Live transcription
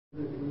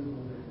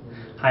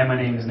Hi, my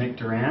name is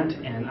Durrant,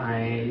 and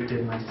I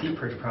did my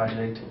SeaPerch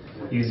project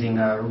using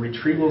a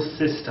retrieval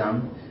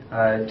system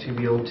to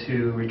be able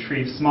to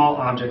retrieve small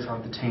objects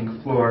off the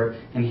tank floor,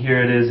 and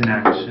here it is in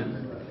action.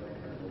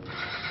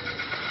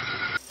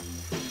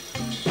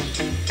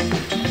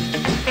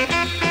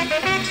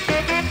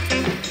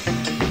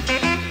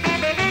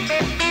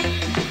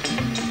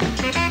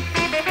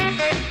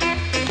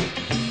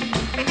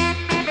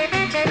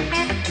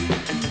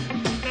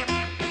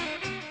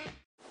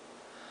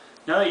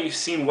 Now that you've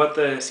seen what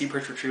the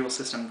SeaPerch retrieval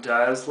system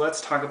does, let's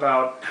talk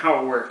about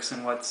how it works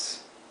and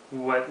what's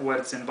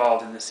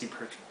involved in the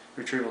SeaPerch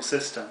retrieval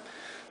system.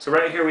 So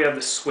right here we have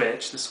the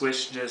switch. The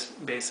switch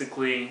just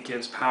basically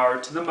gives power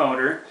to the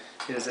motor.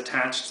 It is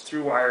attached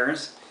through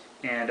wires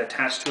and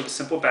attached to a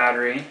simple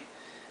battery.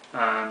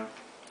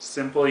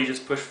 Simple, you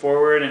just push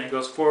forward and it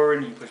goes forward,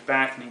 and you push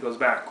back and it goes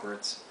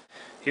backwards.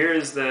 Here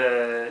is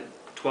the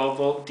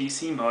 12-volt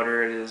DC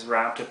motor. It is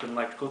wrapped up in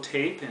electrical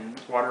tape and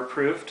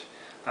waterproofed.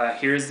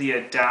 Here's the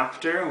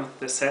adapter with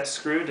the set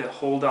screw to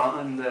hold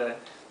on the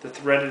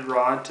threaded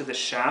rod to the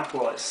shaft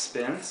while it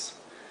spins.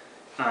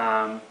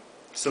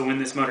 So when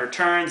this motor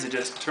turns, it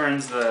just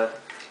turns the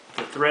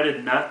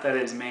threaded nut that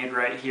is made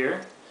right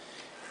here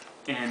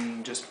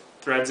and just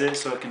threads it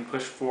so it can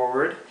push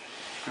forward.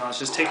 Now let's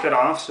just take that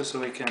off just so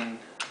we can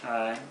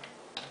see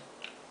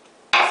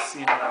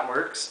how that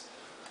works.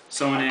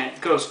 So when it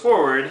goes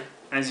forward,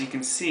 as you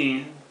can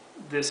see,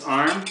 this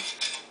arm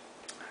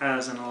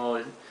has a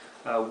little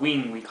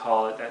wing, we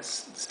call it, that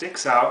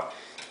sticks out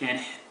and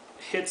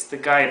hits the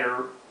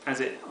guider as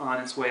it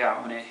on its way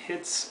out. When it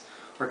hits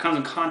or comes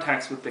in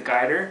contact with the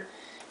guider,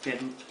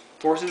 it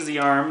forces the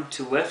arm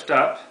to lift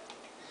up,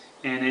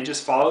 and it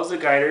just follows the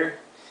guider.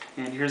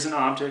 And here's an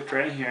object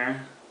right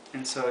here,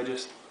 and so it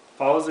just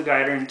follows the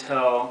guider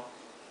until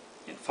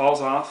it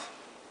falls off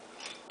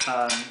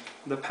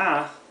the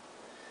path,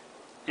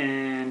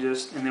 and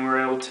then we're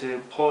able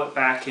to pull it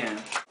back in.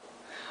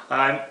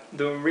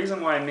 The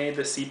reason why I made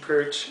the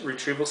SeaPerch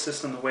retrieval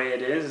system the way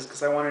it is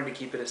because I wanted to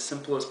keep it as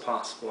simple as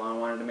possible. I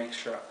wanted to make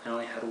sure I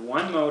only had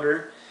one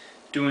motor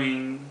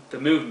doing the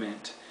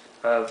movement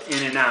of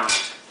in and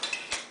out.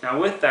 Now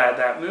with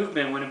that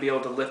movement wouldn't be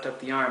able to lift up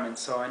the arm, and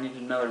so I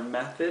needed another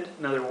method,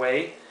 another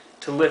way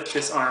to lift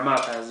this arm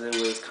up as it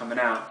was coming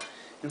out.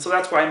 And so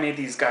that's why I made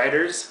these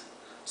guiders,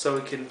 so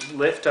we could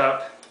lift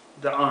up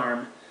the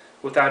arm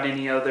without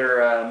any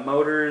other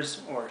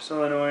motors or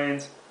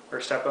solenoids or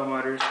step-up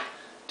motors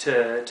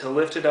to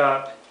lift it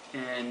up,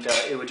 and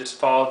it would just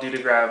fall due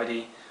to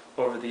gravity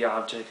over the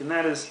object. And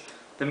that is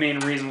the main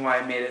reason why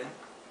I made it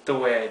the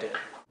way I did.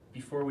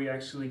 Before we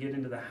actually get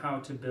into the how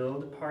to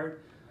build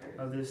part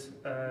of this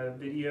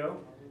video,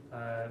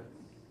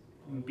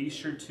 be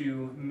sure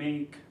to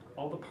make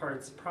all the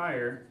parts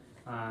prior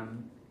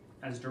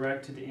as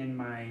directed in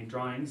my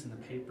drawings in the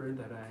paper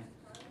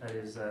that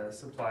is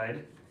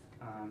supplied.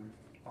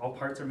 All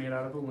parts are made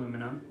out of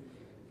aluminum,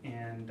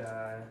 and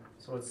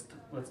so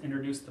let's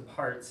introduce the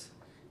parts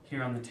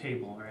here on the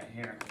table right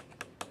here.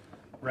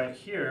 Right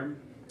here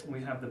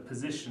we have the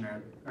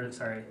positioner, or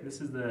sorry,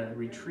 this is the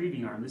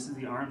retrieving arm. This is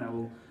the arm that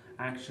will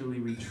actually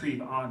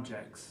retrieve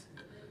objects,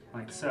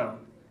 like so.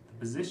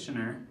 The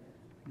positioner,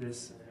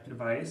 this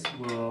device,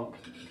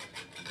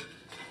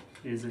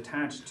 is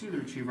attached to the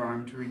retriever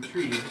arm to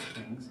retrieve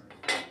things.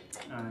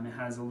 It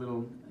has a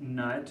little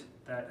nut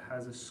that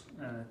has a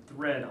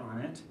thread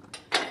on it.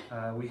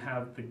 We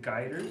have the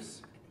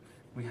guiders.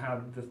 We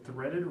have the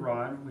threaded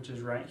rod, which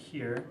is right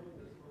here,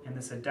 and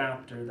this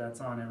adapter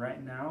that's on it.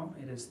 Right now,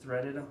 it is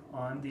threaded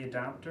on the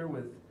adapter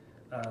with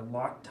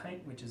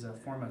Loctite, which is a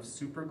form of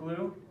super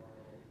glue.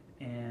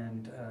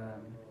 And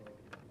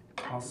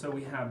also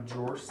we have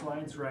drawer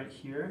slides right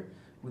here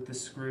with the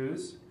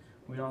screws.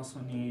 We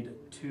also need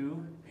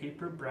 2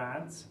 paper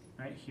brads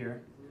right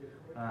here.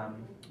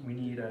 We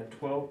need a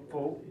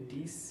 12-volt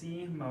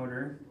DC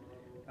motor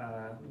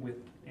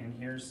and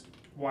here's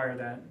wire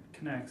that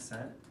connects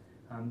it.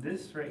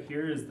 This right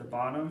here is the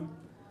bottom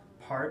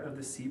part of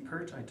the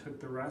SeaPerch. I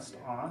took the rest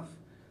off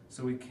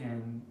so we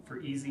can,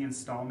 for easy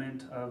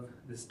installment of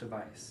this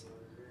device.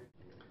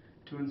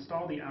 To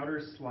install the outer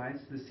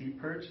slides to the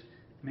SeaPerch,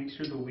 make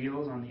sure the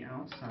wheel's on the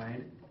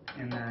outside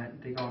and that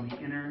they go on the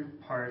inner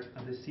part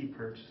of the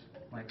SeaPerch,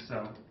 like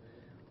so.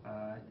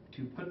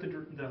 To put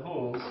the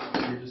holes,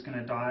 you're just going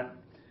to dot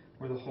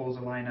where the holes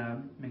line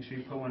up. Make sure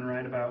you put one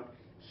right about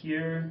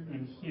here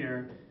and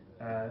here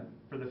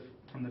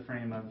from the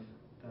frame of the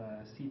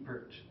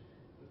SeaPerch,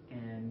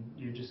 and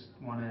you just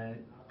want to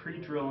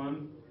pre-drill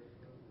them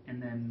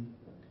and then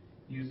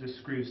use the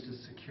screws to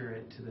secure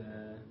it to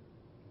the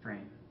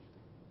frame.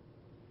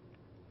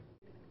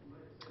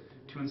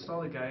 To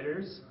install the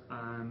guiders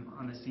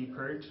on the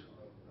SeaPerch,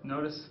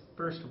 notice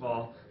first of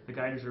all the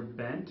guiders are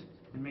bent,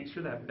 and make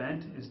sure that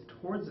bent is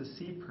towards the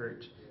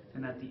SeaPerch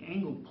and that the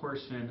angled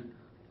portion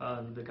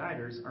of the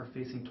guiders are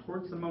facing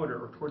towards the motor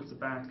or towards the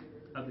back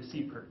of the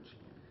SeaPerch.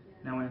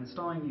 Now when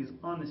installing these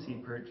on the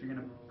SeaPerch, you're going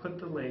to put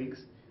the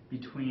legs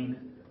between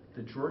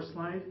the drawer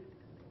slide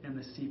and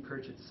the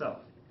SeaPerch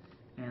itself.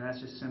 And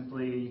that's just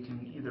simply, you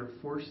can either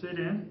force it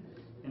in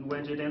and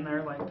wedge it in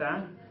there like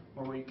that,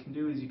 or what you can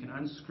do is you can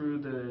unscrew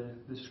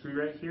the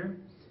screw right here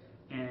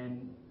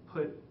and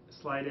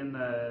slide in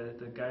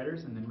the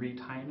guiders and then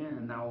re-tighten it,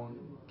 and that will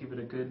give it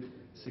a good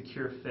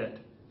secure fit.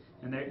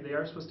 And they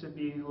are supposed to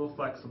be a little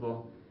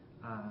flexible,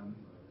 and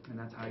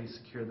that's how you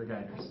secure the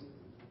guiders.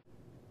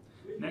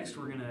 Next,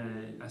 we're going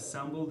to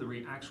assemble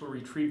the actual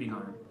retrieving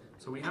arm.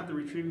 So we have the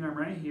retrieving arm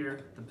right here,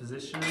 the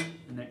positioner,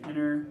 and the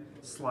inner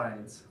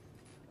slides.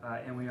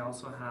 And we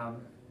also have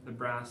the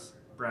brass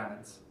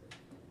brads.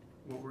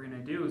 What we're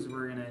going to do is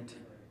we're going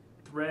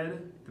to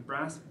thread the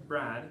brass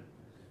brad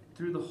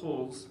through the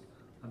holes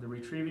of the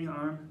retrieving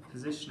arm,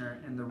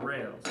 positioner, and the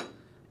rails.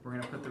 We're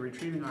going to put the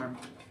retrieving arm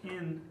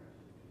in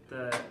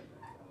the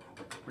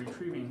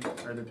retrieving,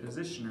 or the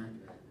positioner.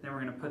 Then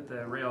we're going to put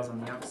the rails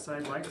on the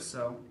outside like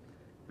so.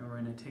 And we're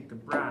going to take the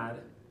brad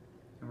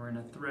and we're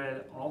going to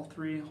thread all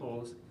 3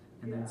 holes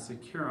and then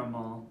secure them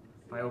all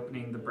by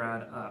opening the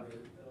brad up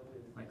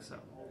like so.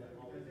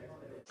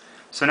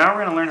 So now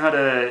we're going to learn how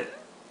to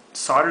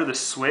solder the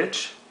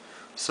switch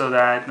so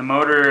that the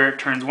motor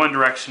turns one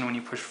direction when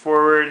you push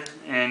forward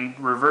and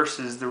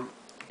reverses the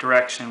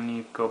direction when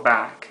you go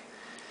back.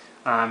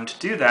 To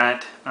do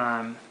that,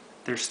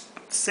 there's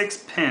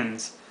 6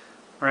 pins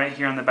right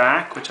here on the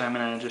back, which I'm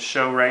going to just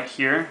show right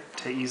here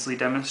to easily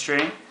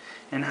demonstrate.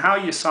 And how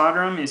you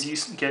solder them is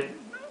you get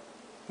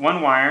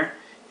one wire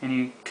and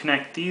you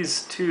connect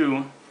these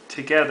 2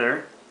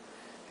 together,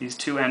 these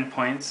 2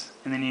 endpoints,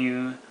 and then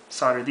you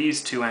solder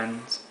these 2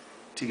 ends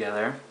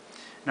together.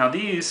 Now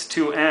these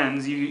 2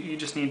 ends, you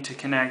just need to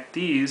connect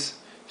these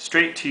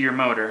straight to your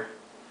motor.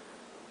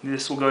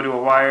 This will go to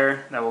a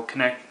wire that will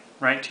connect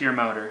right to your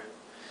motor.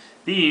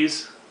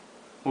 These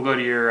will go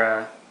to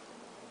your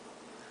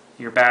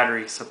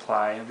battery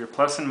supply of your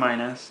plus and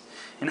minus.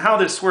 And how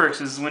this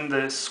works is when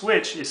the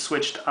switch is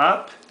switched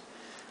up,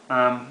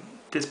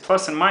 this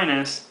plus and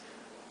minus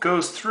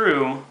goes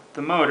through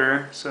the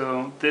motor,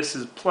 so this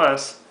is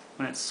plus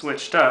when it's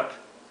switched up,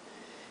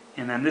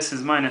 and then this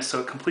is minus,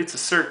 so it completes a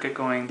circuit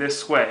going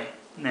this way,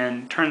 and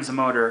then turns the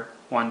motor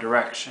one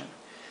direction.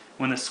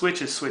 When the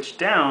switch is switched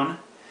down,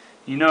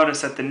 you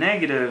notice that the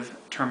negative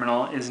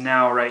terminal is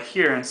now right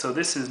here, and so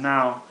this is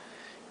now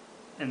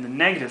in the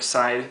negative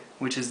side,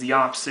 which is the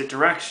opposite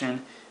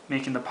direction,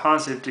 making the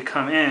positive to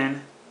come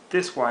in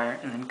this wire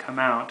and then come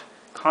out,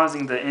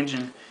 causing the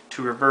engine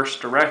to reverse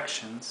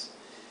directions.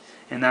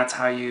 And that's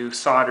how you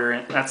solder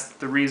it. That's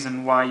the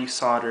reason why you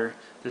solder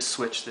the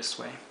switch this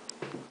way.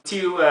 Once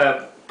you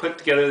put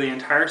together the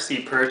entire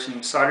SeaPerch and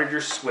you soldered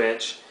your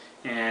switch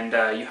and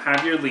you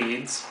have your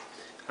leads,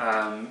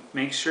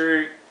 make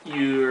sure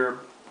your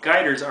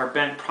guiders are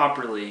bent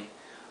properly.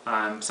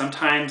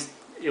 Sometimes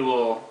it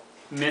will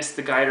miss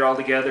the guider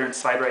altogether and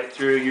slide right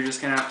through. You're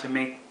just going to have to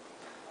make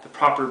the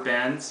proper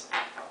bends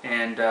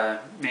and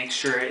make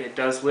sure it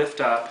does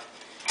lift up.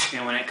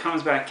 And when it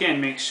comes back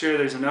in, make sure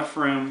there's enough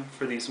room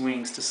for these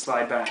wings to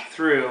slide back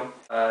through.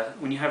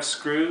 When you have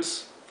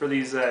screws for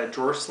these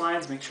drawer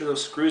slides, make sure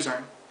those screws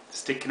aren't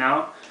sticking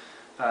out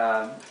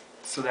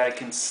so that it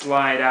can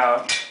slide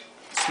out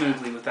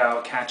smoothly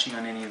without catching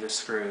on any of the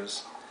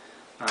screws.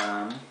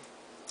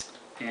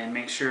 And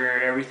make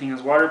sure everything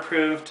is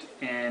waterproofed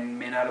and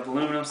made out of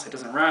aluminum so it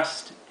doesn't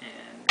rust.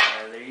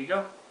 And there you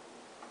go.